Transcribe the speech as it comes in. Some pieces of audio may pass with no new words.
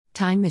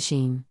Time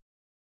machine.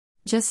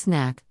 Just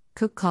snack,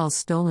 cook calls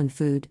stolen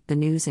food, the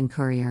News and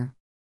Courier.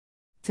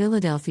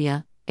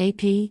 Philadelphia,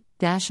 AP,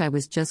 I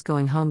was just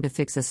going home to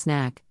fix a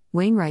snack,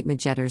 Wainwright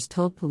Majetters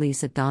told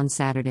police at dawn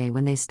Saturday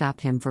when they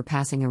stopped him for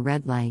passing a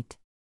red light.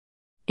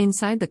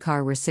 Inside the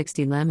car were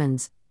 60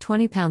 lemons,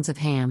 20 pounds of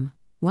ham,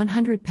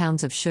 100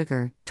 pounds of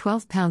sugar,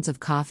 12 pounds of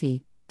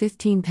coffee,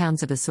 15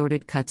 pounds of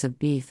assorted cuts of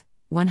beef,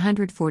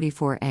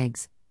 144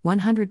 eggs,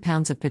 100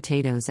 pounds of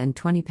potatoes and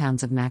 20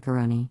 pounds of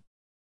macaroni.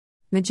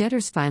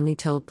 Majetters finally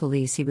told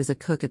police he was a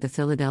cook at the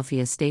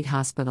Philadelphia State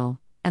Hospital,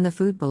 and the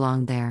food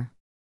belonged there.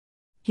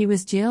 He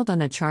was jailed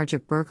on a charge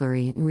of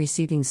burglary and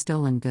receiving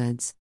stolen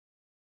goods.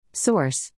 Source: